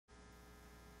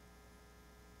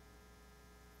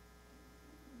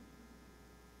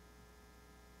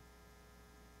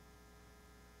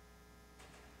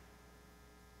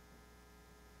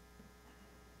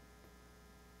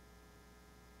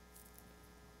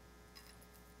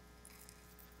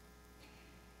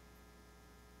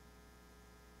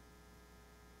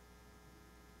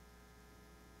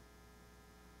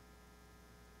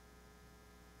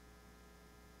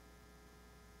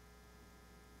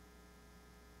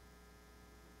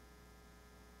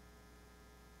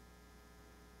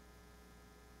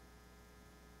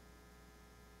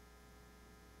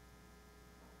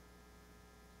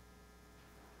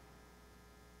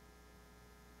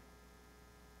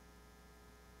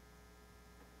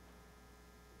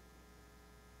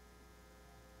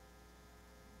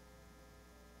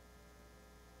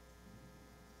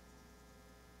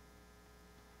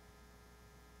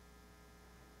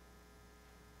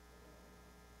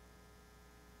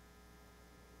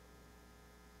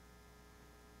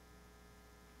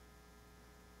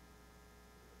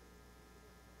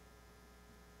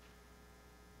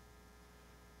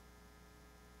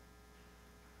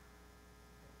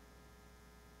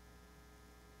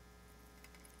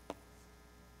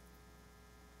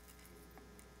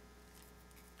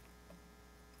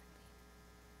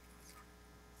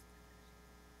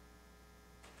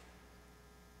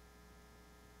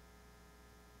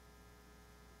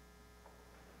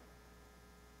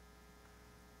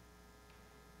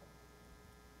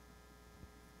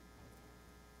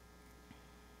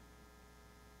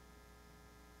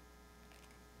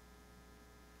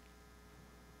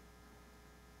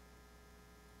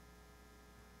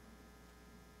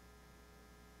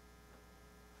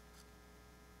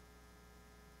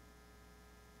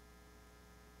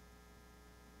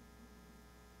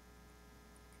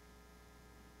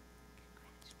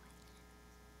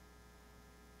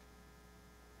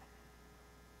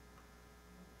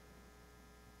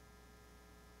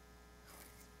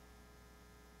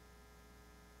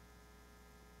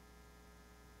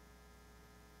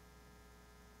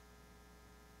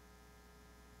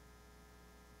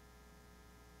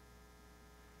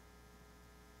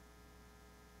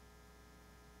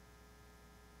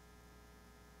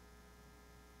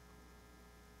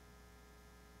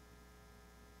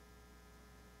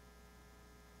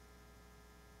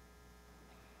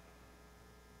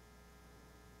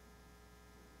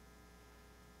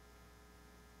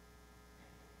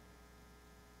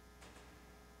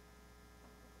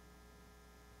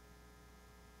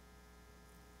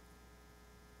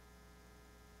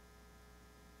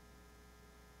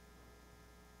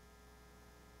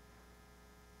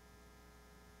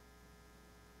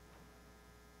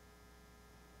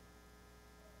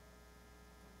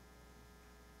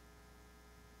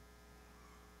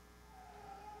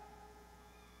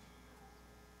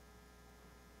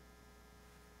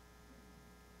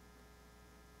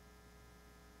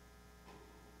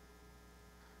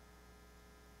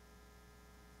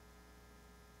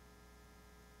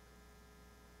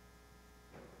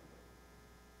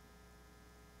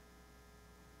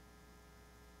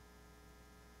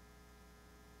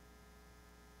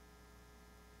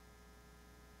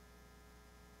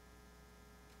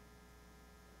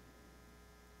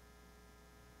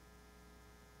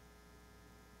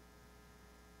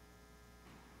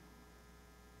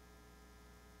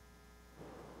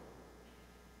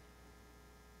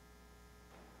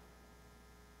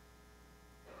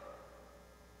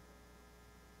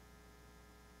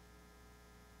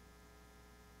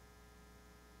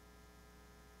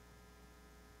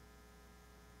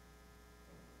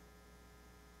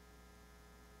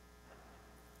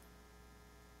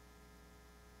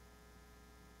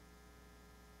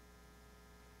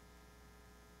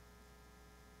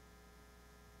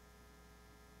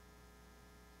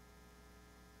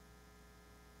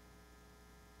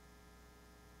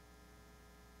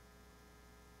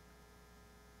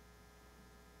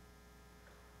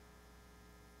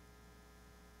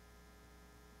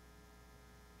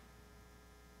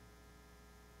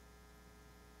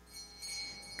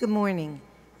Good morning,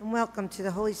 and welcome to the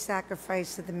Holy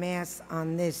Sacrifice of the Mass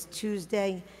on this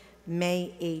Tuesday,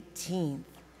 May 18th.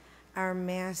 Our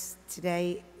Mass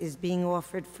today is being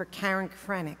offered for Karen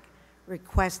Krennick,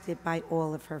 requested by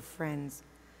all of her friends.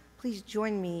 Please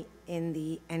join me in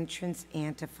the entrance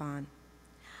antiphon.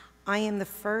 I am the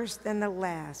first and the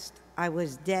last. I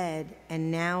was dead and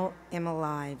now am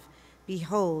alive.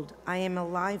 Behold, I am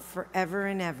alive forever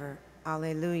and ever.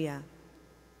 Alleluia.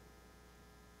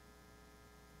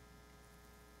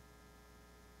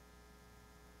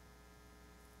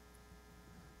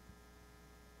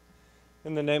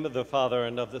 In the name of the Father,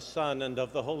 and of the Son, and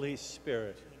of the Holy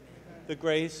Spirit, amen. The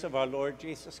grace of our Lord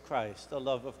Jesus Christ, the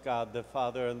love of God the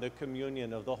Father, and the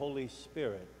communion of the Holy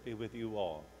Spirit be with you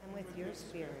all. And with your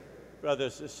spirit.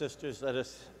 Brothers and sisters, let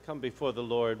us come before the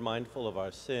Lord mindful of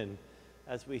our sin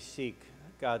as we seek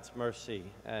God's mercy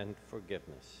and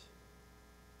forgiveness.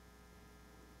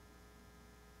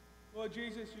 Lord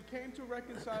Jesus, you came to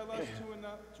reconcile us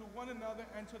to one another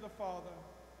and to the Father.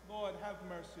 Lord, have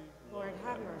mercy. Lord,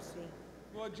 have mercy.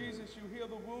 Lord Jesus, you heal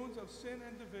the wounds of sin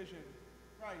and division.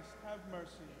 Christ, have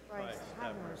mercy. Christ,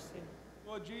 have mercy.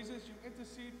 Lord Jesus, you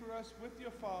intercede for us with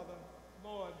your Father.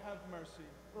 Lord, have mercy.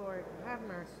 Lord, have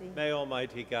mercy. May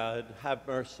Almighty God have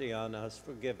mercy on us,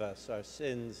 forgive us our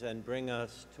sins, and bring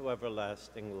us to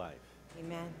everlasting life.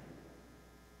 Amen.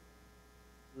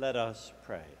 Let us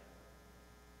pray.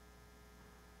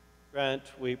 Grant,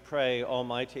 we pray,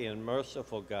 Almighty and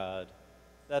merciful God,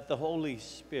 that the Holy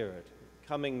Spirit,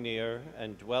 coming near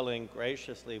and dwelling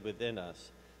graciously within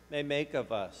us, may make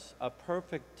of us a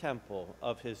perfect temple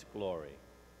of his glory.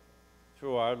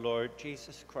 Through our Lord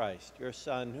Jesus Christ, your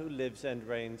Son, who lives and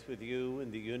reigns with you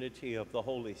in the unity of the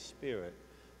Holy Spirit,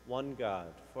 one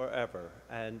God, forever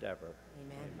and ever.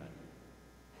 Amen. Amen.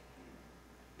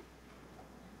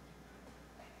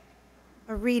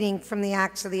 A reading from the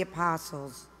Acts of the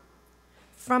Apostles.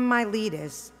 From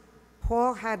Miletus,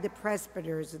 Paul had the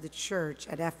presbyters of the church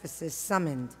at Ephesus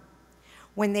summoned.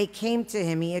 When they came to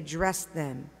him, he addressed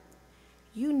them.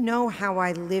 You know how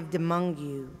I lived among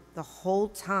you the whole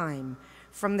time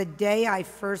from the day I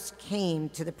first came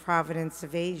to the province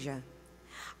of Asia.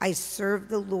 I served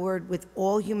the Lord with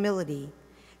all humility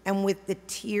and with the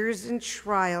tears and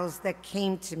trials that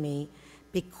came to me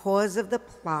because of the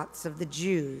plots of the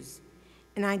Jews.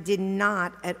 And I did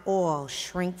not at all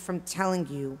shrink from telling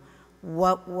you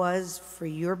what was for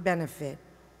your benefit,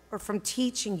 or from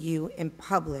teaching you in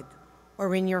public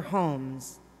or in your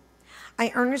homes.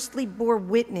 I earnestly bore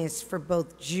witness for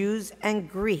both Jews and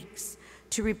Greeks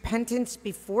to repentance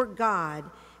before God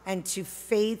and to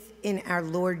faith in our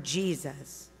Lord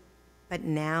Jesus. But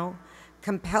now,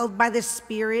 compelled by the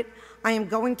Spirit, I am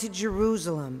going to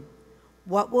Jerusalem.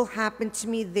 What will happen to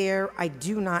me there, I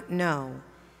do not know,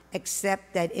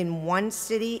 except that in one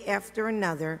city after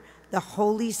another, the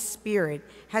Holy Spirit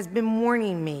has been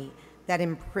warning me that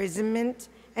imprisonment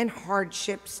and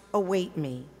hardships await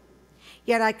me.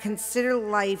 Yet I consider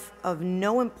life of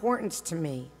no importance to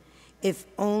me, if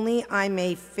only I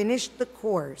may finish the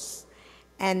course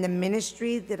and the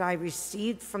ministry that I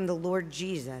received from the Lord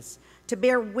Jesus, to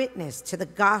bear witness to the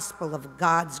gospel of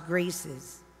God's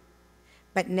graces.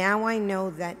 But now I know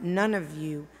that none of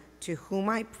you to whom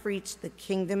I preached the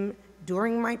kingdom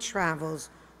during my travels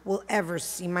will ever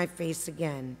see my face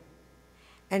again.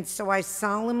 And so I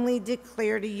solemnly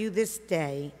declare to you this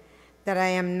day that I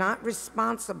am not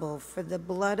responsible for the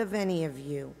blood of any of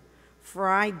you, for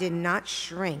I did not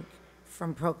shrink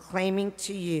from proclaiming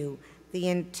to you the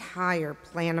entire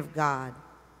plan of God.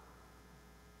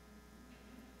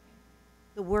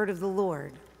 The word of the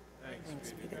Lord.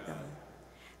 Thanks be to God.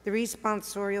 The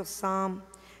responsorial psalm.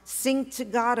 Sing to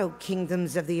God, O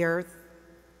kingdoms of the earth.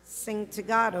 Sing to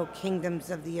God, O kingdoms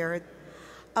of the earth.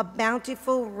 A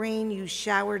bountiful rain you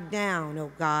showered down,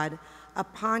 O God,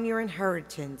 upon your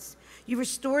inheritance. You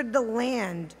restored the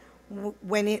land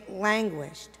when it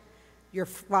languished. Your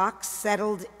flocks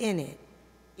settled in it.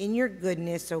 In your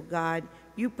goodness, O God,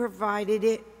 you provided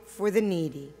it for the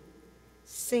needy.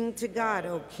 Sing to God,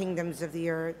 O kingdoms of the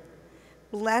earth.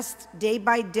 Blessed day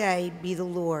by day be the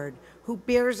Lord, who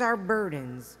bears our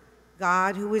burdens,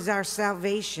 God who is our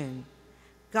salvation.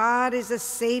 God is a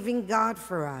saving God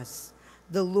for us.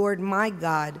 The Lord my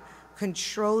God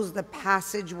controls the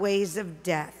passageways of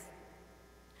death.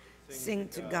 Sing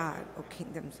to God, O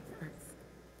kingdoms of earth.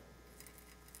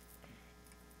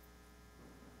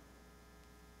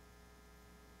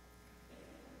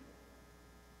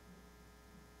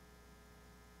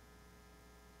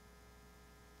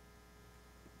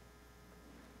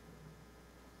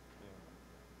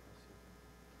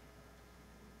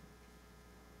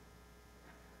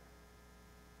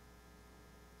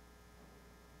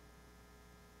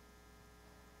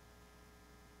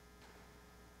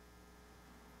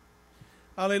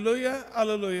 Alleluia,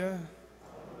 alleluia.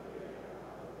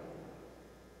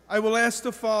 I will ask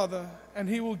the Father, and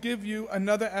he will give you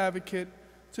another advocate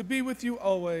to be with you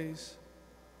always.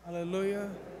 Alleluia,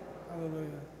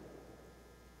 alleluia.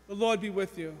 The Lord be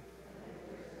with you.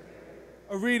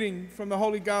 A reading from the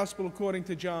Holy Gospel according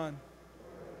to John.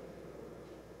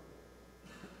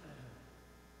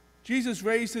 Jesus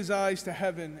raised his eyes to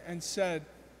heaven and said,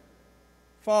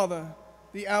 Father,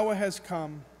 the hour has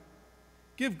come.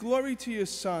 Give glory to your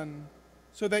Son,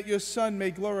 so that your Son may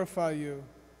glorify you,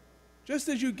 just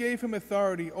as you gave him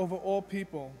authority over all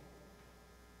people,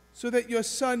 so that your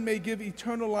Son may give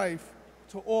eternal life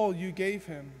to all you gave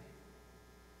him.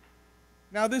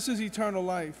 Now this is eternal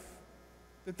life,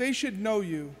 that they should know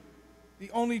you,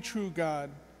 the only true God,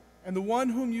 and the one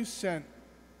whom you sent,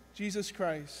 Jesus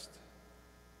Christ.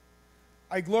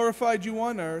 I glorified you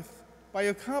on earth by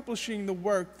accomplishing the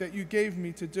work that you gave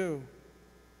me to do.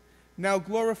 Now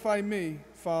glorify me,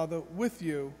 Father, with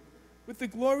you, with the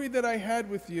glory that I had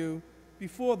with you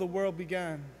before the world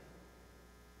began.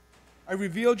 I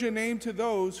revealed your name to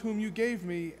those whom you gave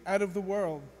me out of the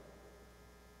world.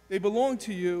 They belong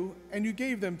to you, and you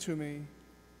gave them to me,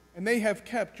 and they have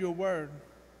kept your word.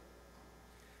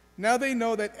 Now they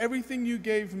know that everything you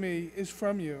gave me is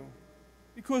from you,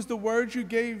 because the words you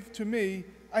gave to me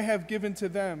I have given to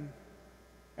them,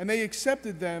 and they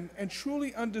accepted them and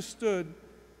truly understood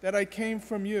that I came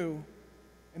from you,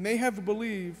 and they have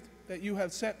believed that you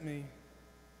have sent me.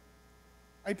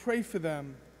 I pray for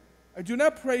them. I do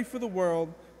not pray for the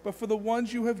world, but for the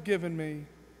ones you have given me,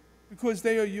 because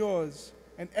they are yours,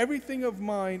 and everything of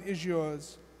mine is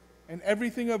yours, and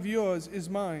everything of yours is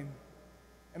mine,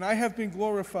 and I have been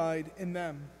glorified in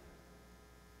them.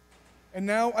 And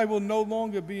now I will no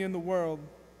longer be in the world,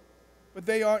 but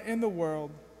they are in the world,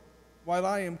 while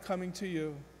I am coming to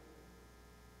you.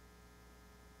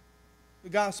 The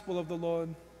Gospel of the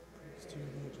Lord. Praise to you,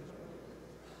 Lord Jesus.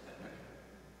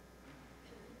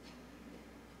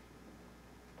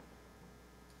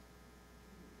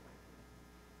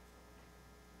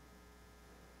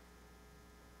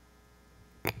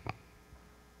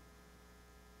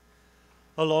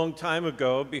 A long time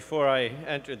ago, before I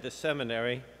entered the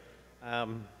seminary,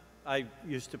 I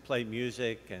used to play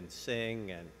music and sing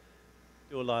and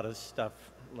do a lot of stuff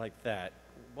like that.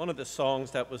 One of the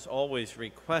songs that was always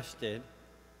requested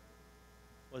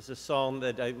was a song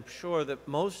that I'm sure that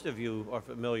most of you are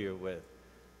familiar with.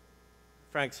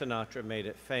 Frank Sinatra made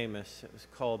it famous. It was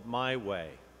called My Way.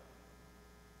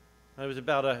 It was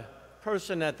about a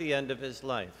person at the end of his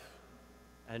life.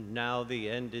 And now the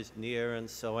end is near, and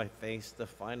so I face the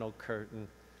final curtain.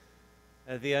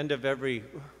 At the end of every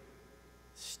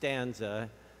stanza,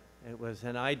 it was,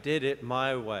 and I did it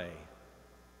my way.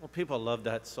 Well, people love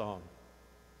that song.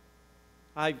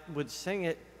 I would sing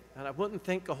it, and I wouldn't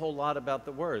think a whole lot about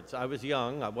the words. I was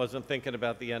young. I wasn't thinking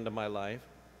about the end of my life.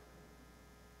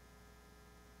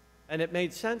 And it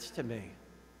made sense to me.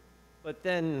 But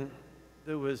then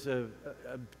there was a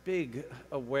big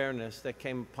awareness that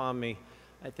came upon me,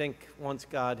 I think once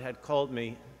God had called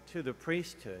me to the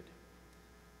priesthood,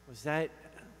 was that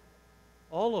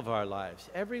all of our lives,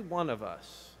 every one of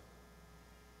us,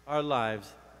 our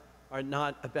lives are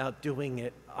not about doing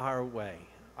it our way.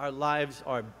 Our lives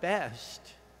are best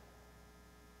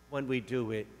when we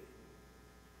do it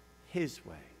His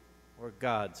way or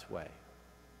God's way.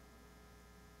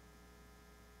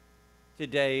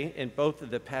 Today, in both of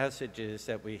the passages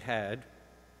that we had,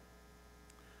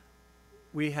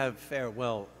 we have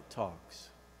farewell talks.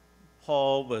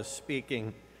 Paul was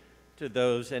speaking to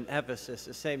those in Ephesus,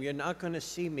 saying, you're not going to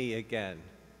see me again.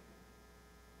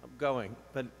 I'm going,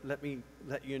 but let me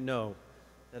let you know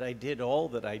that I did all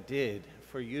that I did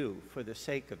for you for the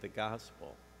sake of the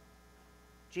gospel.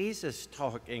 Jesus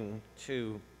talking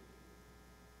to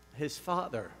his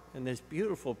Father in this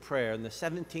beautiful prayer in the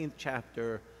 17th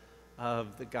chapter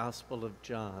of the Gospel of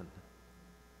John.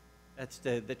 That's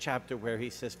the chapter where he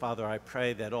says, Father, I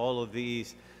pray that all of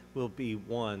these will be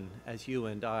one as you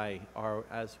and I are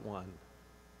as one.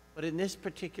 But in this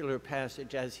particular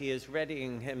passage, as he is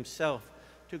readying himself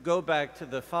to go back to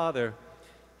the Father,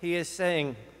 he is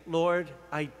saying, Lord,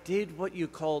 I did what you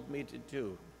called me to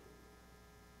do.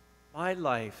 My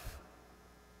life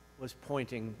was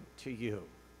pointing to you.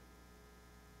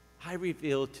 I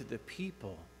revealed to the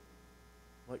people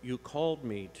what you called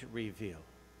me to reveal.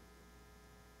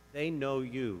 They know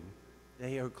you.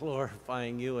 They are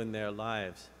glorifying you in their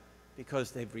lives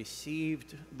because they've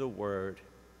received the word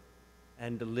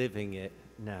and living it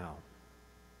now.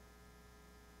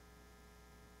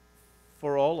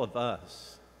 For all of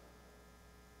us,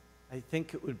 I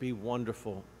think it would be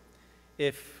wonderful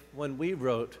if when we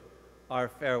wrote our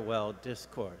farewell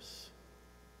discourse,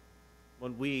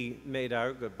 when we made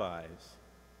our goodbyes,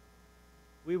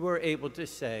 we were able to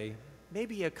say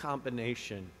maybe a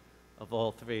combination of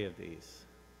all three of these.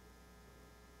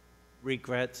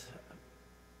 Regrets,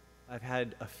 I've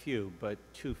had a few, but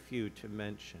too few to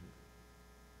mention.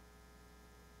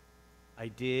 I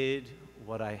did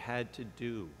what I had to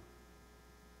do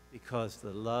because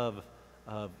the love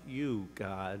of you,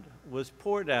 God, was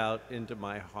poured out into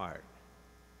my heart.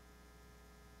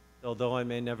 Although I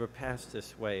may never pass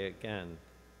this way again,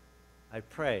 I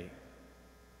pray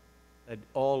that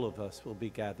all of us will be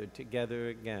gathered together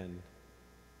again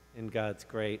in God's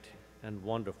great and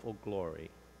wonderful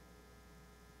glory.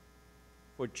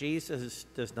 For Jesus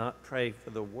does not pray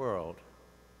for the world,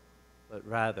 but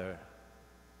rather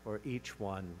for each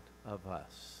one of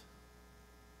us.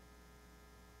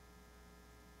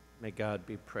 May God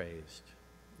be praised.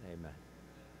 Amen.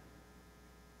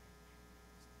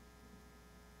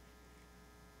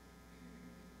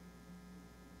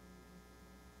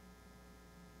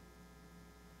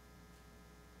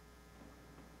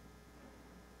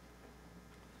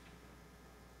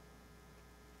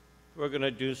 We're going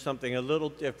to do something a little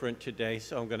different today,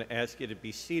 so I'm going to ask you to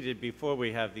be seated before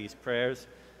we have these prayers,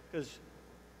 because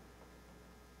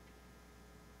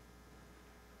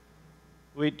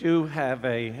we do have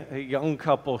a young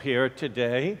couple here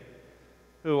today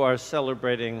who are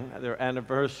celebrating their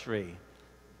anniversary,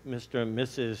 Mr. and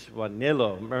Mrs.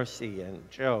 Wanillo, Mercy, and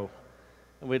Joe.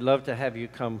 And we'd love to have you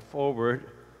come forward.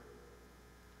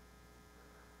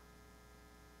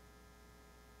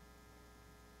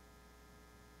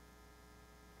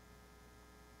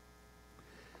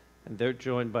 And they're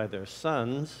joined by their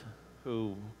sons,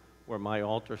 who were my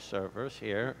altar servers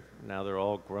here. Now they're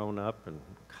all grown up and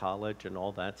college and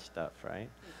all that stuff, right?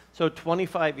 So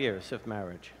 25 years of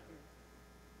marriage.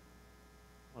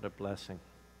 What a blessing.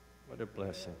 What a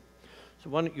blessing. So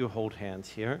why don't you hold hands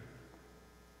here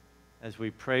as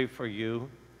we pray for you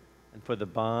and for the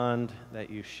bond that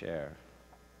you share.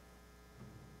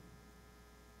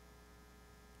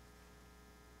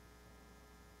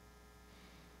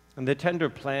 In the tender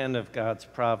plan of God's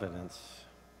providence,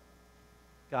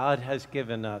 God has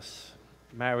given us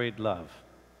married love,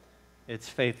 its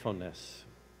faithfulness,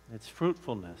 its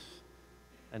fruitfulness,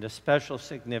 and a special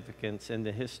significance in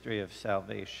the history of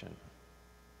salvation.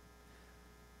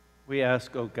 We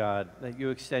ask, O God, that you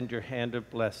extend your hand of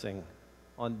blessing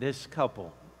on this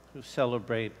couple who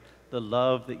celebrate the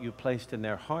love that you placed in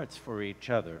their hearts for each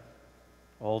other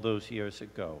all those years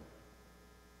ago.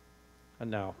 And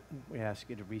now we ask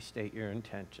you to restate your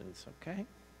intentions, okay?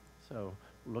 So,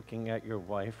 looking at your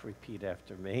wife, repeat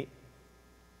after me.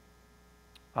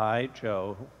 I,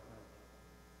 Joe,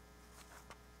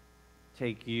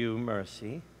 take you,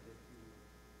 Mercy,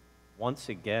 once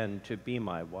again to be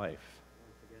my wife.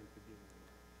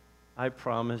 I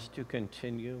promise to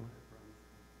continue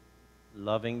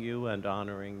loving you and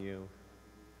honoring you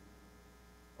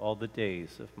all the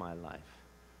days of my life.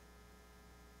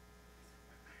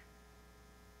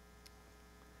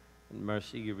 And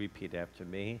Mercy, you repeat after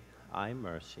me. I,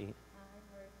 Mercy,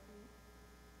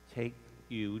 take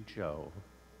you, Joe,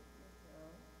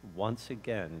 once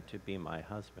again to be my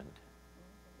husband.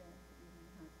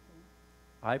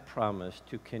 I promise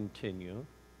to continue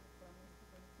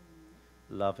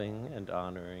loving and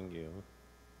honoring you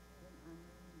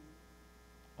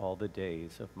all the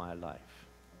days of my life.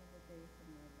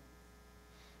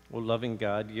 Oh, loving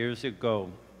God, years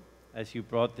ago, as you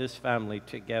brought this family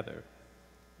together,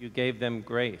 you gave them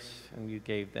grace and you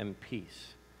gave them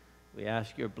peace. We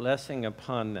ask your blessing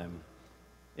upon them.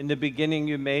 In the beginning,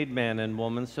 you made man and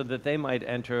woman so that they might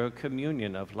enter a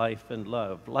communion of life and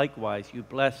love. Likewise, you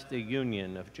blessed the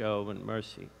union of Joe and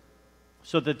Mercy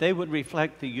so that they would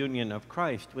reflect the union of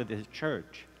Christ with his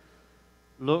church.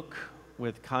 Look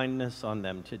with kindness on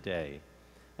them today.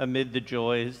 Amid the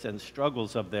joys and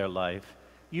struggles of their life,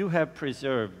 you have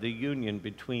preserved the union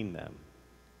between them.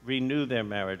 Renew their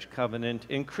marriage covenant,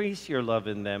 increase your love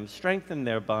in them, strengthen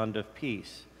their bond of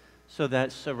peace, so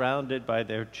that surrounded by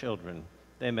their children,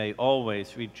 they may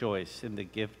always rejoice in the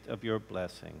gift of your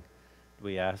blessing.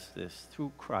 We ask this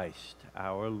through Christ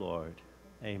our Lord.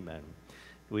 Amen.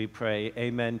 We pray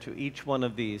amen to each one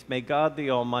of these. May God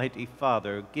the Almighty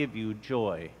Father give you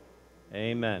joy.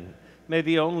 Amen. May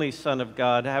the only Son of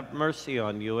God have mercy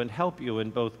on you and help you in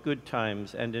both good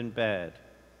times and in bad.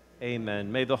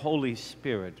 Amen. May the Holy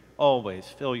Spirit always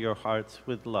fill your hearts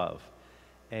with love.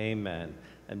 Amen.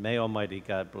 And may Almighty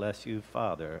God bless you,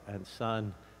 Father and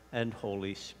Son and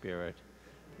Holy Spirit.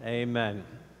 Amen.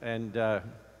 And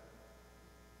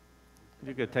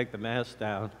you could take the mask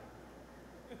down.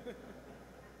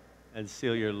 and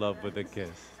seal your love with a kiss.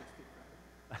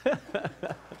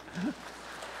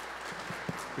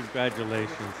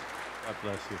 Congratulations. God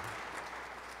bless you.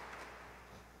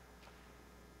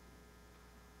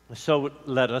 So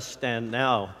let us stand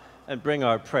now and bring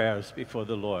our prayers before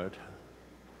the Lord.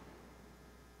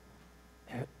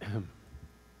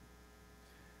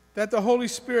 That the Holy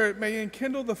Spirit may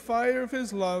enkindle the fire of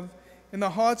his love in the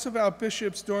hearts of our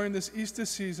bishops during this Easter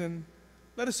season,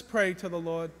 let us pray to the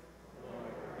Lord.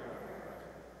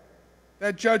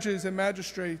 That judges and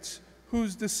magistrates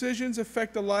whose decisions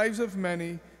affect the lives of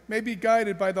many may be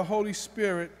guided by the Holy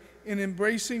Spirit in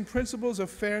embracing principles of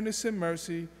fairness and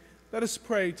mercy, let us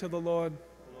pray to the Lord.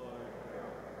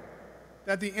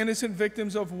 That the innocent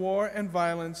victims of war and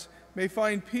violence may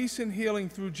find peace and healing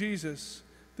through Jesus,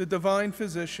 the divine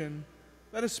physician,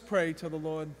 let us pray to the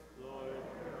Lord.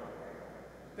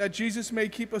 That Jesus may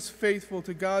keep us faithful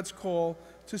to God's call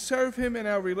to serve him in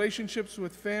our relationships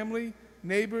with family,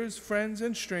 neighbors, friends,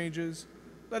 and strangers,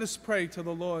 let us pray to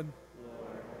the Lord.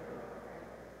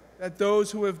 That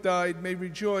those who have died may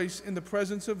rejoice in the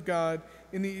presence of God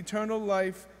in the eternal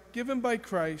life given by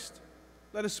Christ,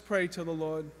 let us pray to the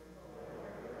Lord.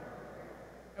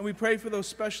 And we pray for those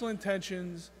special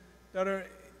intentions that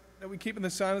we keep in the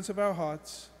silence of our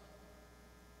hearts.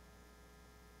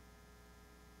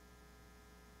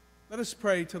 Let us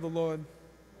pray to the Lord.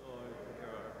 Lord, hear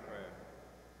our prayer.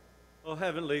 O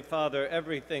Heavenly Father,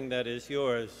 everything that is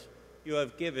yours you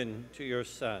have given to your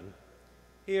Son.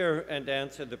 Hear and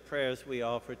answer the prayers we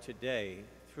offer today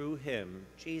through him,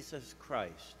 Jesus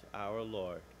Christ, our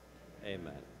Lord.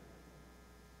 Amen.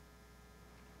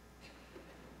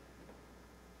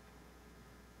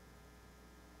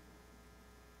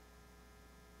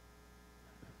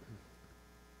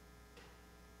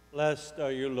 Blessed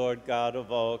are you, Lord God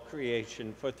of all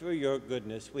creation, for through your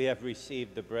goodness we have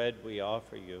received the bread we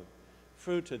offer you.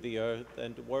 Fruit of the earth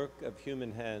and work of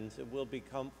human hands, it will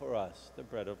become for us the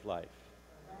bread of life.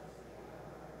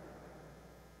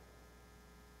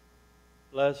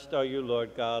 Blessed are you,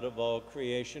 Lord God of all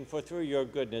creation, for through your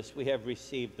goodness we have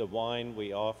received the wine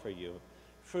we offer you.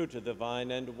 Fruit of the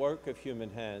vine and work of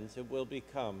human hands, it will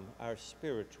become our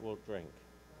spiritual drink.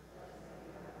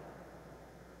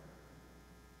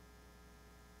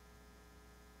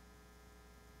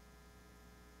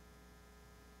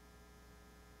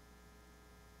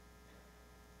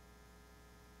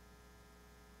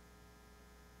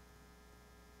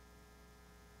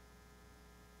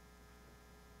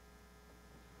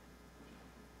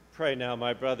 Pray now,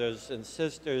 my brothers and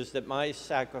sisters, that my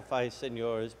sacrifice and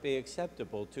yours be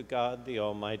acceptable to God, the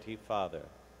Almighty Father.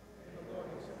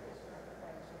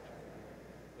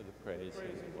 For the praise of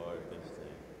the Lord this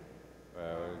day, for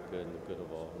our good and the good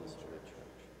of all his true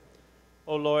church.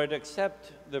 O Lord,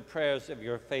 accept the prayers of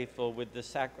your faithful with the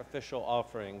sacrificial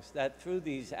offerings, that through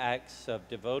these acts of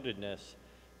devotedness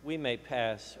we may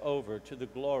pass over to the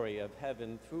glory of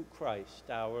heaven through Christ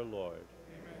our Lord.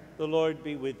 Amen. The Lord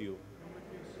be with you.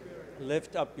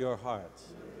 Lift up your hearts.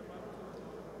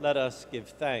 Let us give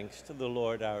thanks to the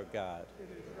Lord our God.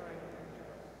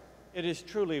 It is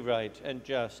truly right and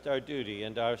just, our duty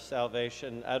and our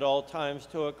salvation, at all times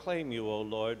to acclaim you, O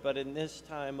Lord, but in this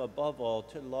time above all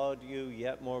to laud you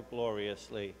yet more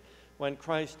gloriously, when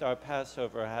Christ our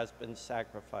Passover has been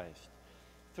sacrificed.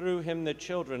 Through him the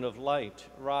children of light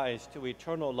rise to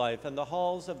eternal life, and the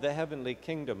halls of the heavenly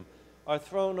kingdom are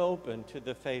thrown open to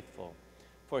the faithful.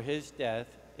 For his death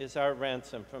is our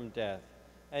ransom from death,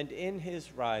 and in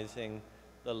his rising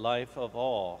the life of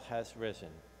all has risen.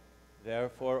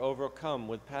 Therefore, overcome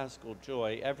with paschal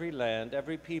joy, every land,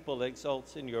 every people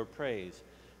exults in your praise,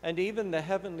 and even the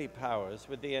heavenly powers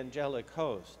with the angelic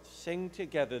host sing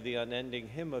together the unending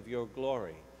hymn of your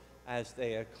glory as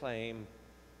they acclaim,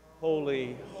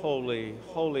 Holy, holy,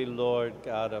 holy Lord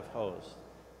God of hosts.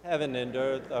 Heaven and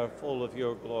earth are full of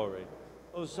your glory.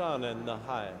 Hosanna in the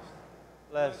highest.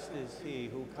 Blessed is he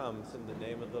who comes in the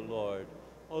name of the Lord.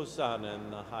 Hosanna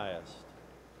in the highest.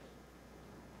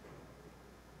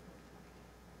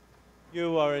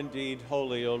 You are indeed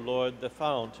holy, O Lord, the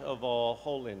fount of all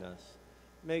holiness.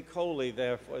 Make holy,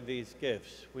 therefore, these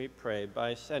gifts, we pray,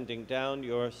 by sending down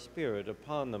your Spirit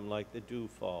upon them like the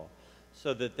dewfall,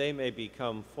 so that they may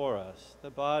become for us the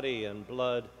body and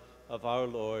blood of our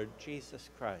Lord Jesus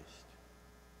Christ.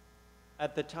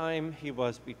 At the time he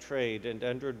was betrayed and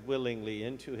entered willingly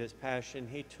into his passion,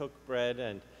 he took bread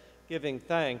and, giving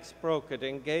thanks, broke it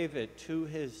and gave it to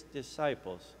his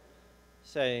disciples,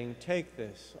 saying, Take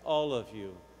this, all of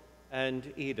you,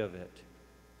 and eat of it,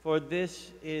 for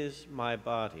this is my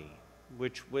body,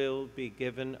 which will be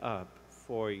given up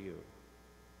for you.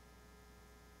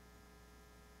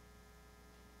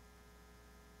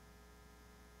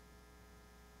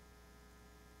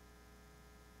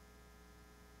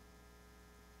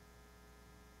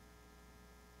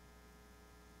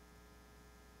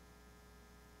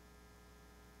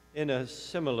 In a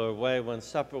similar way, when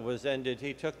supper was ended,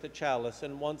 he took the chalice,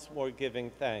 and once more giving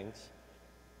thanks,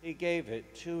 he gave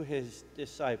it to his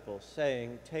disciples,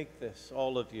 saying, "Take this,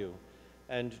 all of you,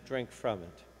 and drink from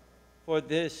it. For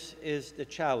this is the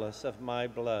chalice of my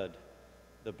blood,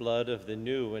 the blood of the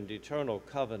new and eternal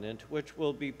covenant, which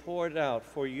will be poured out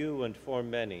for you and for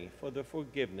many for the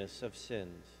forgiveness of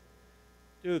sins.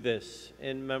 Do this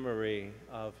in memory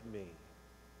of me."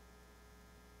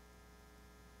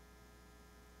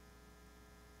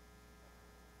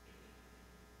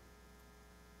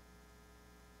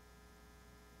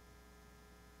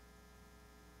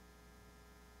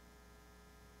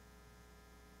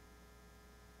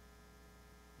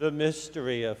 The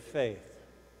mystery of faith.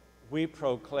 We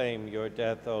proclaim your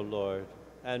death, O Lord,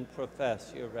 and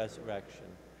profess your resurrection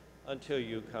until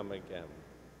you come again.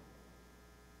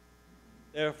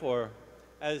 Therefore,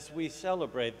 as we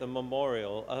celebrate the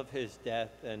memorial of his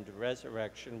death and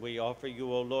resurrection, we offer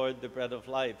you, O Lord, the bread of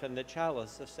life and the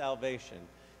chalice of salvation,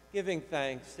 giving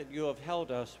thanks that you have held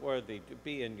us worthy to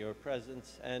be in your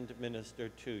presence and minister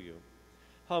to you.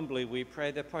 Humbly we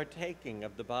pray that, partaking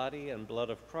of the body and blood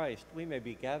of Christ, we may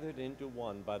be gathered into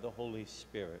one by the Holy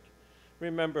Spirit.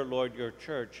 Remember, Lord, your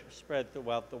church spread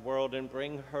throughout the world, and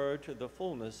bring her to the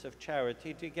fullness of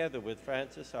charity, together with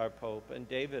Francis our Pope and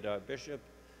David our Bishop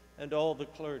and all the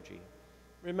clergy.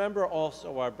 Remember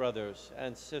also our brothers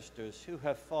and sisters who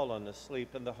have fallen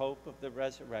asleep in the hope of the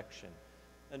resurrection,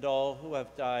 and all who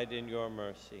have died in your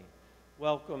mercy.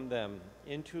 Welcome them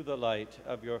into the light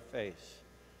of your face.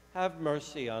 Have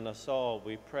mercy on us all,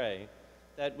 we pray,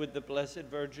 that with the Blessed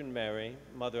Virgin Mary,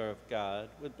 Mother of God,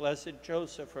 with blessed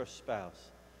Joseph, her spouse,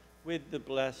 with the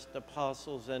blessed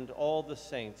apostles and all the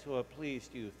saints who have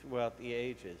pleased you throughout the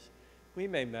ages, we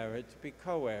may merit to be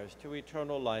co-heirs to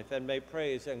eternal life, and may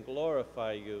praise and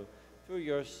glorify you through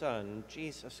your Son,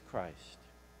 Jesus Christ.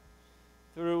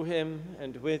 Through him,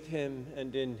 and with him,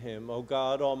 and in him, O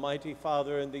God, Almighty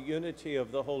Father, in the unity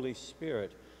of the Holy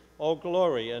Spirit, all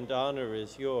glory and honor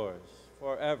is yours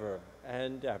forever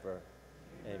and ever.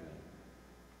 Amen.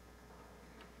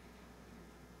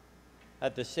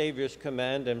 At the Savior's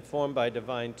command, and formed by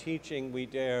divine teaching, we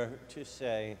dare to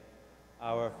say,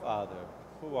 Our Father,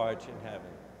 who art in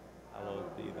heaven,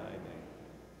 hallowed be thy name.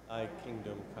 Thy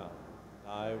kingdom come,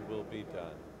 thy will be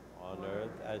done, on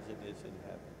earth as it is in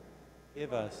heaven.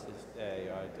 Give us this day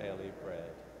our daily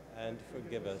bread, and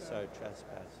forgive us our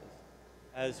trespasses,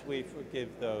 as we forgive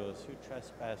those who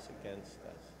trespass against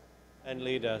us. And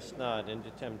lead us not into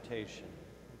temptation,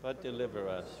 but deliver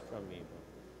us from evil.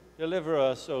 Deliver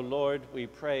us, O Lord, we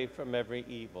pray, from every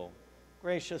evil.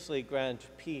 Graciously grant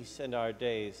peace in our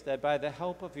days, that by the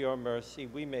help of your mercy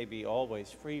we may be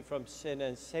always free from sin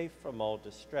and safe from all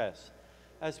distress,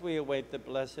 as we await the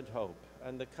blessed hope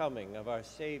and the coming of our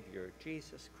Savior,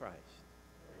 Jesus Christ.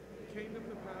 The kingdom,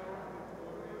 the power, and the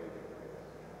glory.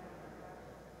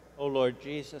 O Lord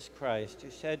Jesus Christ, who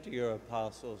said to your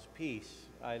apostles, "Peace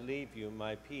I leave you,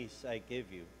 my peace I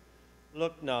give you,"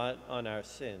 look not on our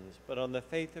sins, but on the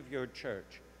faith of your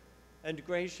church, and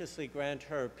graciously grant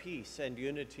her peace and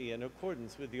unity in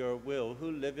accordance with your will,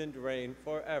 who live and reign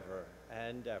forever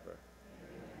and ever.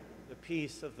 Amen. The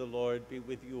peace of the Lord be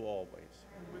with you always.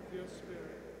 And with your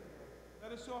spirit.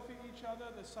 Let us offer each other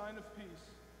the sign of peace.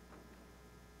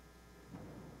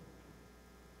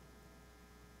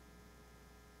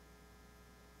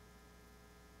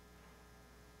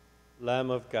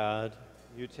 Lamb of God,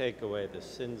 you take away the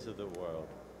sins of the world.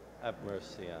 Have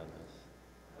mercy on us.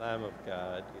 Lamb of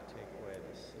God, you take away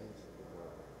the sins of the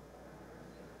world.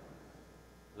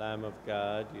 Lamb of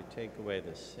God, you take away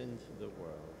the sins of the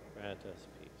world. Grant us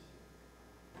peace.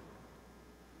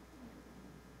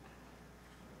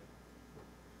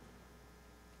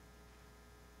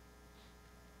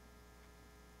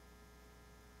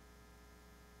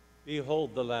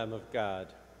 Behold the Lamb of God.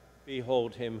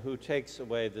 Behold him who takes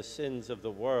away the sins of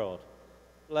the world.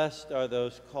 Blessed are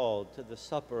those called to the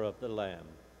supper of the Lamb.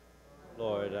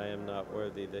 Lord, I am not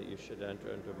worthy that you should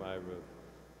enter under my roof,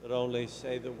 but only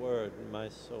say the word, and my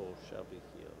soul shall be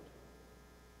healed.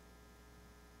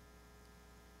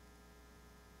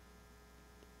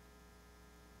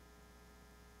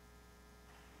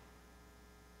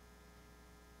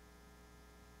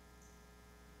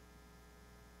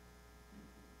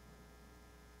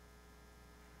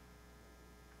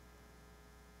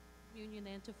 Communion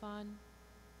Antiphon.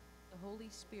 The Holy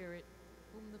Spirit,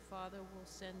 whom the Father will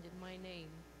send in my name,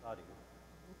 will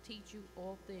teach you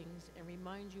all things and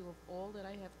remind you of all that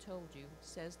I have told you,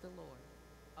 says the Lord.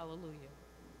 Alleluia.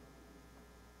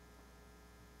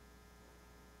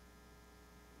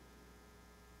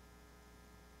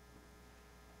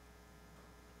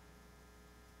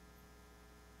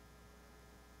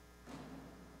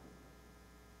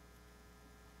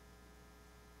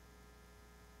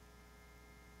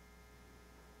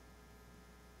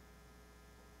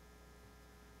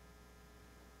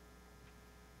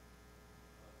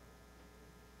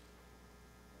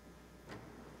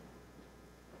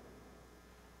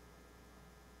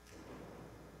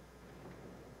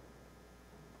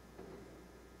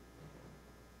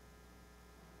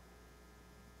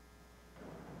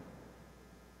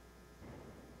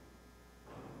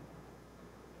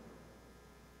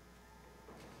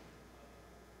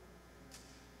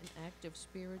 act of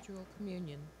spiritual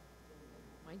communion.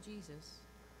 My Jesus,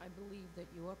 I believe that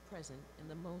you are present in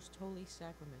the most holy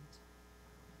sacrament.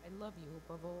 I love you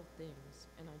above all things,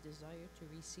 and I desire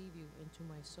to receive you into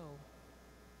my soul.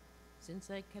 Since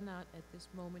I cannot at this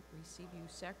moment receive you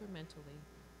sacramentally,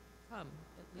 come,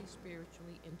 at least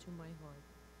spiritually, into my heart.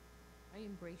 I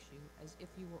embrace you as if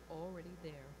you were already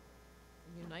there,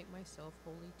 and unite myself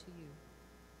wholly to you.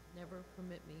 Never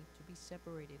permit me to be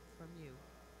separated from you.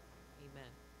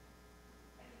 Amen.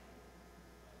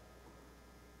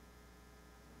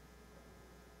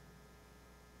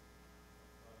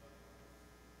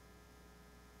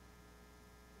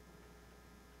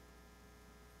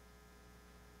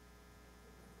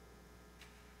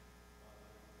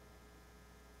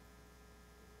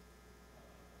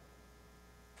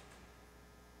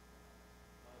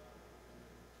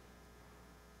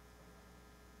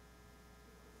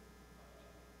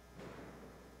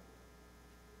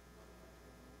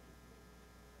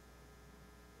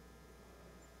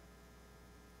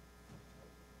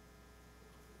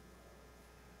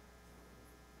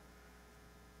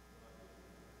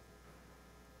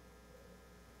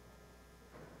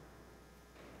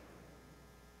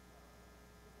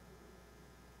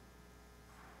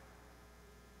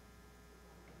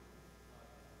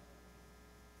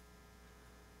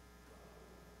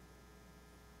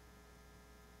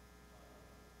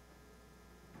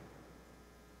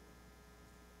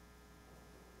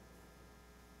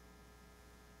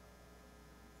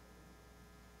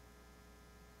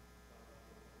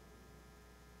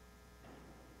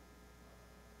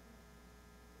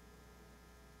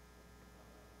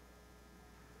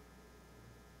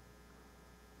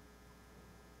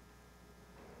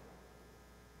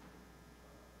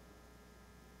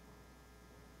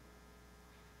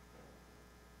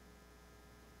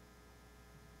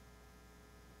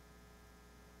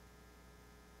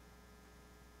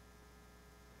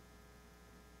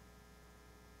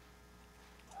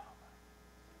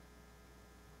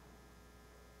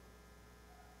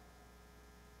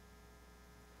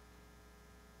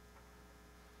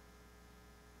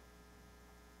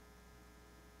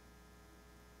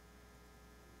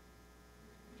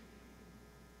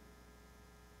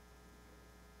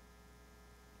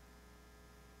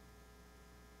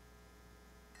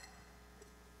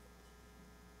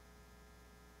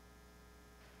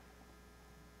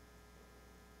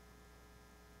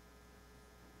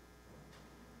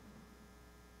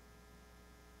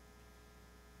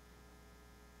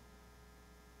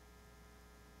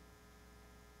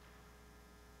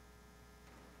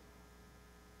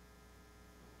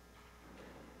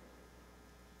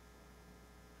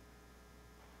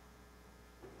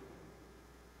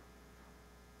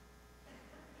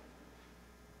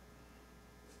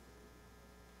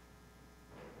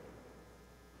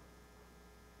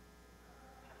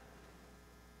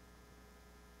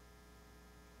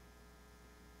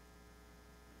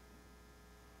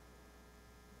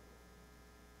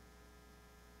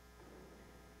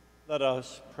 Let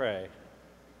us pray.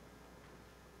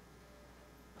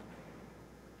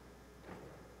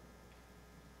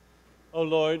 O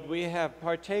Lord, we have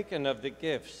partaken of the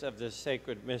gifts of this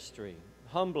sacred mystery,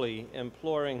 humbly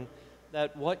imploring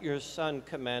that what your Son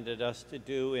commanded us to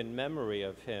do in memory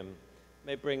of him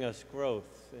may bring us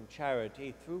growth in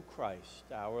charity through Christ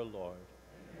our Lord.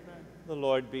 Amen. The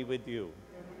Lord be with you.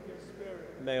 And with your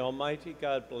spirit. May Almighty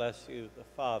God bless you, the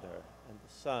Father, and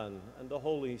the Son, and the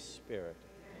Holy Spirit.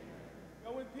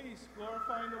 Go in peace,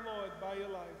 glorifying the Lord by your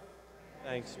life.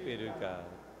 Thanks be to God.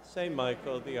 Saint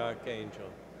Michael the Archangel,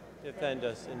 defend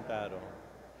us in battle.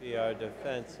 Be our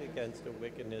defense against the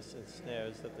wickedness and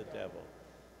snares of the devil.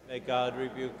 May God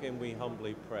rebuke him, we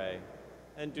humbly pray.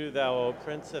 And do thou, O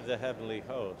Prince of the heavenly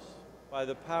hosts, by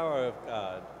the power of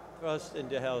God, thrust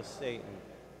into hell Satan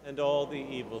and all the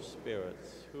evil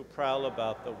spirits who prowl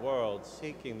about the world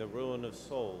seeking the ruin of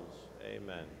souls.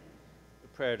 Amen. The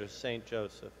prayer to Saint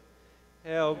Joseph.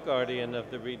 Hail, guardian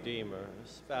of the Redeemer,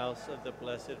 spouse of the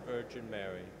Blessed Virgin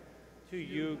Mary. To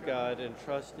you God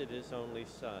entrusted his only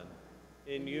Son.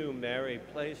 In you Mary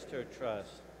placed her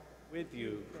trust. With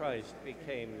you Christ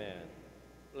became man.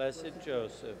 Blessed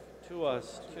Joseph, to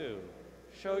us too,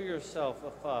 show yourself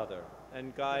a father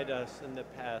and guide us in the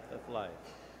path of life.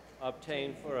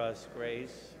 Obtain for us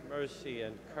grace, mercy,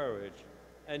 and courage,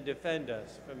 and defend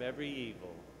us from every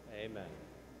evil. Amen.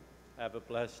 Have a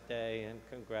blessed day, and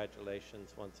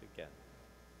congratulations once again.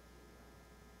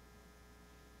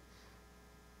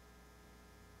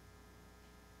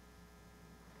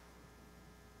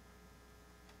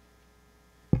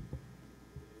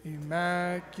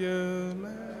 Immaculate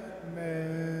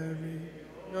Mary,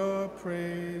 your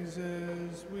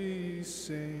praises we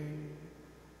sing.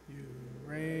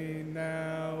 reign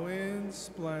now in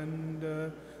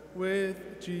splendor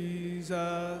with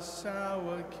Jesus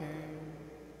our King.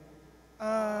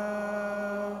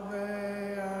 Ave,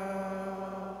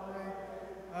 Ave,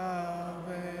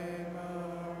 Ave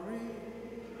Maria,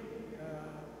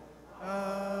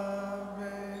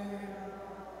 Ave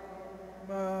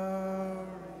Maria.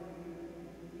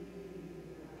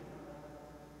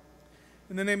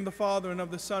 In the name of the Father, and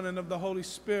of the Son, and of the Holy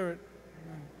Spirit.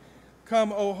 Amen.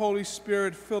 Come, O Holy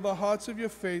Spirit, fill the hearts of your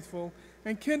faithful,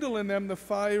 and kindle in them the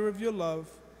fire of your love.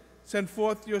 Send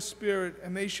forth your Spirit,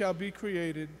 and they shall be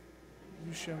created.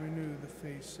 You shall renew the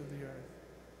face of the earth.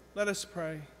 Let us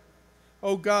pray.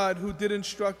 O God, who did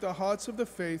instruct the hearts of the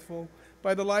faithful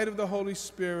by the light of the Holy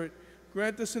Spirit,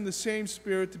 grant us in the same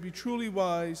Spirit to be truly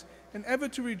wise and ever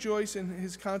to rejoice in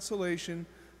his consolation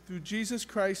through Jesus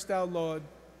Christ our Lord.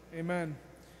 Amen.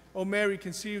 O Mary,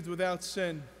 conceived without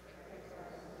sin.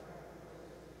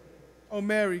 O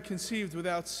Mary, conceived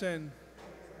without sin.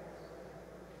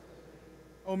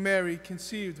 O Mary,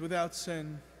 conceived without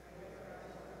sin.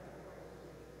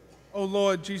 O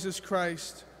Lord Jesus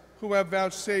Christ, who have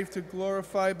vouchsafed to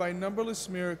glorify by numberless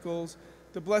miracles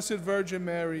the Blessed Virgin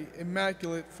Mary,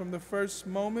 immaculate from the first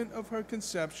moment of her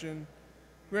conception,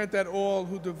 grant that all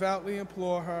who devoutly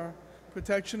implore her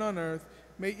protection on earth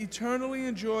may eternally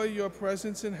enjoy your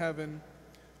presence in heaven,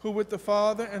 who with the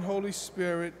Father and Holy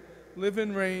Spirit live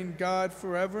and reign, God,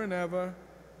 forever and ever.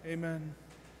 Amen.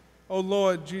 O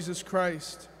Lord Jesus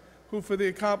Christ, who for the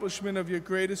accomplishment of your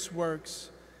greatest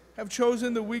works have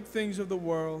chosen the weak things of the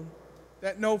world,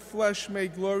 that no flesh may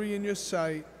glory in your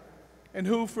sight, and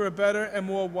who for a better and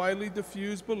more widely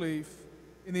diffused belief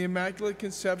in the Immaculate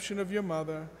Conception of your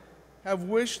mother have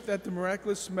wished that the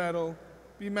miraculous medal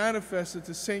be manifested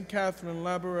to St. Catherine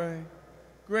Labouré.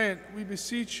 Grant, we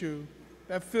beseech you,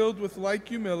 that filled with like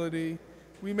humility,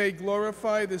 we may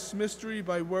glorify this mystery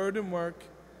by word and work.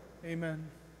 Amen.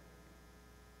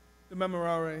 The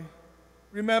Memorare.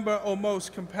 Remember, O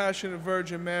most compassionate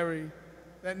Virgin Mary,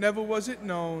 that never was it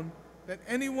known that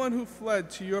anyone who fled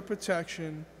to your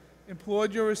protection,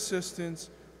 implored your assistance,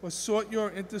 or sought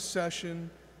your intercession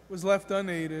was left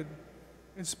unaided.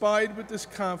 Inspired with this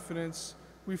confidence,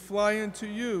 we fly unto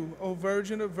you, O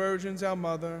Virgin of Virgins, our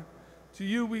Mother. To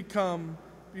you we come,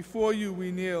 before you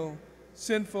we kneel,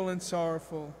 sinful and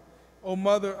sorrowful. O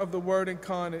Mother of the Word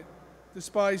incarnate,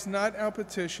 despise not our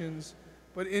petitions,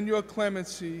 but in your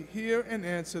clemency hear and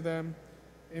answer them.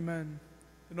 Amen.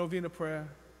 The Novena Prayer.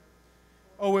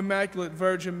 O Immaculate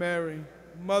Virgin Mary,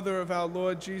 Mother of our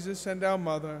Lord Jesus and our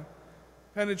Mother,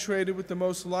 penetrated with the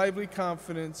most lively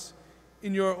confidence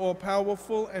in your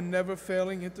all-powerful and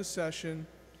never-failing intercession,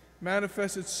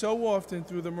 manifested so often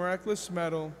through the miraculous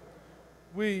medal,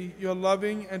 we, your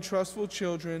loving and trustful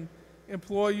children,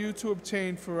 implore you to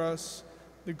obtain for us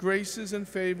the graces and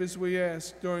favors we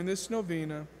ask during this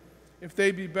novena, if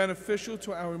they be beneficial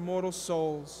to our immortal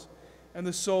souls and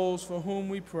the souls for whom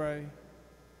we pray.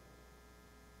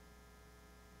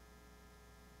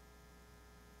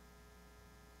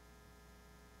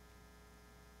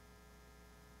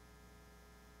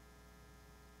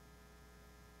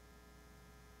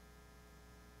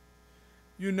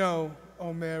 You know,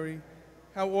 O Mary,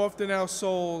 how often our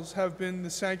souls have been the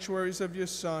sanctuaries of your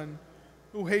Son,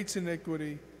 who hates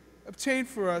iniquity. Obtain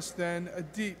for us, then, a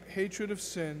deep hatred of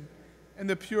sin and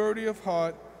the purity of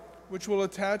heart, which will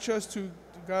attach us to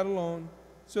God alone,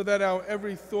 so that our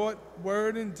every thought,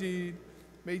 word, and deed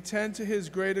may tend to his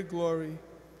greater glory.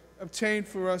 Obtain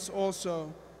for us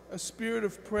also a spirit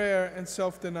of prayer and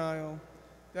self-denial,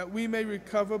 that we may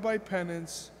recover by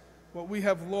penance what we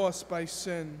have lost by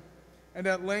sin, and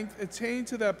at length attain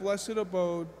to that blessed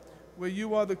abode where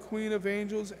you are the Queen of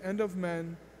angels and of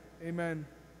men. Amen.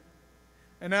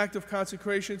 An act of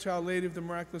consecration to Our Lady of the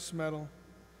Miraculous Medal.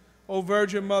 O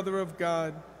Virgin Mother of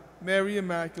God, Mary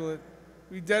Immaculate,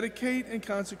 we dedicate and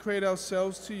consecrate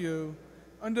ourselves to you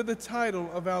under the title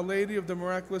of Our Lady of the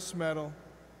Miraculous Medal.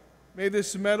 May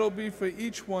this medal be for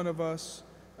each one of us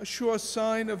a sure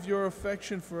sign of your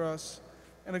affection for us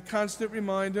and a constant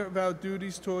reminder of our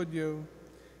duties toward you.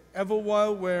 Ever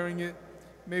while wearing it,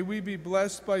 may we be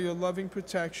blessed by your loving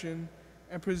protection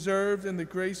and preserved in the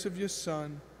grace of your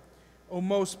Son. O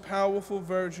most powerful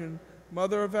Virgin,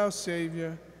 Mother of our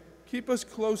Savior, keep us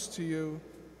close to you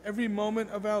every moment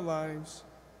of our lives.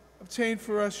 Obtain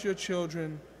for us, your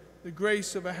children, the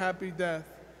grace of a happy death,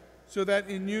 so that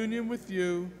in union with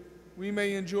you we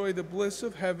may enjoy the bliss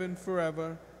of heaven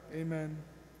forever. Amen.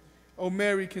 O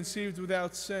Mary, conceived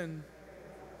without sin.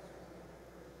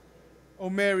 O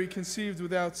Mary, conceived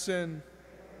without sin.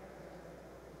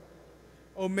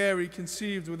 O Mary,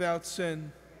 conceived without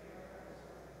sin.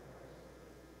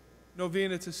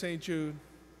 Novena to St. Jude.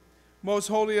 Most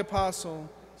holy apostle,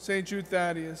 St. Jude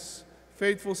Thaddeus,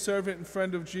 faithful servant and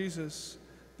friend of Jesus,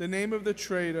 the name of the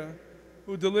traitor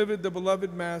who delivered the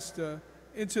beloved Master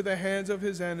into the hands of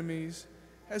his enemies,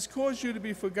 has caused you to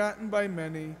be forgotten by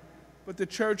many, but the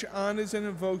Church honors and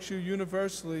invokes you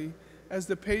universally as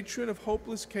the patron of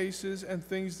hopeless cases and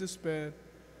things despaired.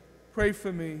 Pray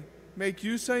for me. Make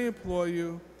use, I implore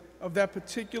you, of that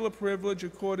particular privilege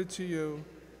accorded to you,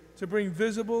 to bring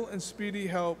visible and speedy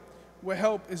help where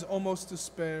help is almost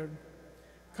despaired.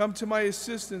 Come to my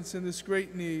assistance in this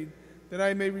great need, that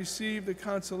I may receive the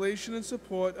consolation and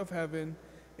support of heaven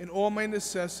in all my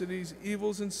necessities,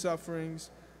 evils, and sufferings,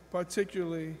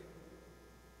 particularly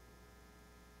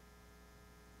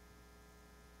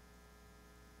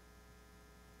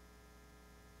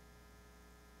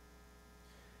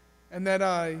and that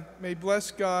I may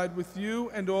bless God with you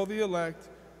and all the elect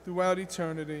throughout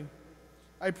eternity.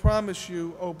 I promise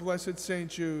you, O blessed St.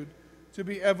 Jude, to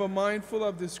be ever mindful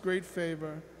of this great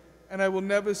favor, and I will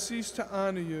never cease to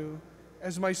honor you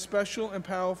as my special and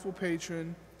powerful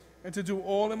patron, and to do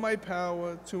all in my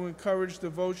power to encourage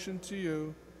devotion to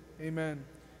you. Amen.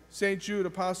 St. Jude,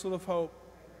 Apostle of Hope.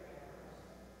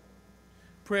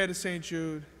 Prayer to St.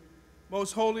 Jude.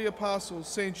 Most holy apostle,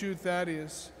 St. Jude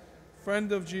Thaddeus,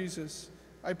 friend of Jesus,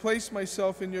 I place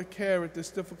myself in your care at this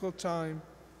difficult time.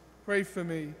 Pray for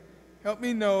me. Help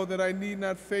me know that I need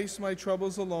not face my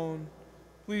troubles alone.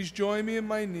 Please join me in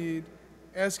my need,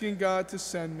 asking God to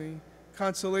send me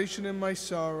consolation in my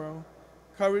sorrow,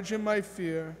 courage in my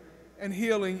fear, and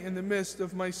healing in the midst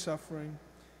of my suffering.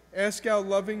 Ask our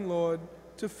loving Lord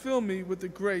to fill me with the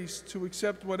grace to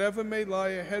accept whatever may lie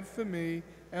ahead for me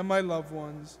and my loved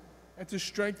ones, and to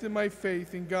strengthen my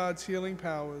faith in God's healing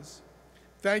powers.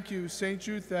 Thank you, St.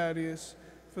 Jude Thaddeus,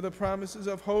 for the promises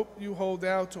of hope you hold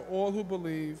out to all who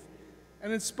believe,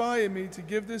 and inspire me to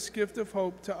give this gift of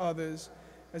hope to others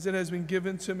as it has been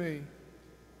given to me.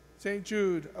 St.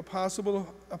 Jude, Apostle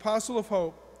of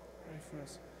Hope, pray for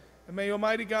us. And may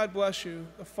Almighty God bless you,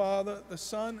 the Father, the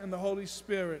Son, and the Holy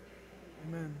Spirit.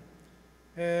 Amen.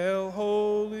 Hail,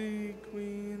 Holy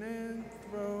Queen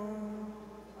enthroned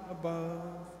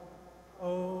above,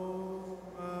 O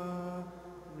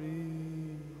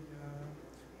Maria.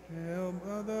 Hail,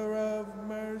 Mother of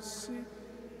mercy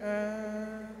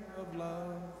and of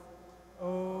love,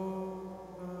 O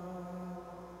Maria.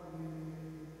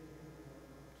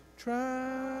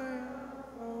 Triumph,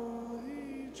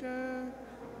 holy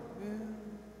cherubim,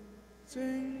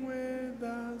 sing with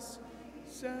us,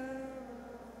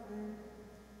 seraphim.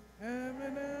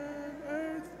 Heaven and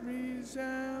earth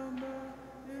resound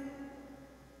in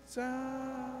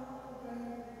salve,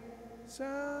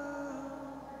 salve,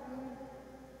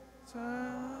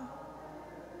 salve.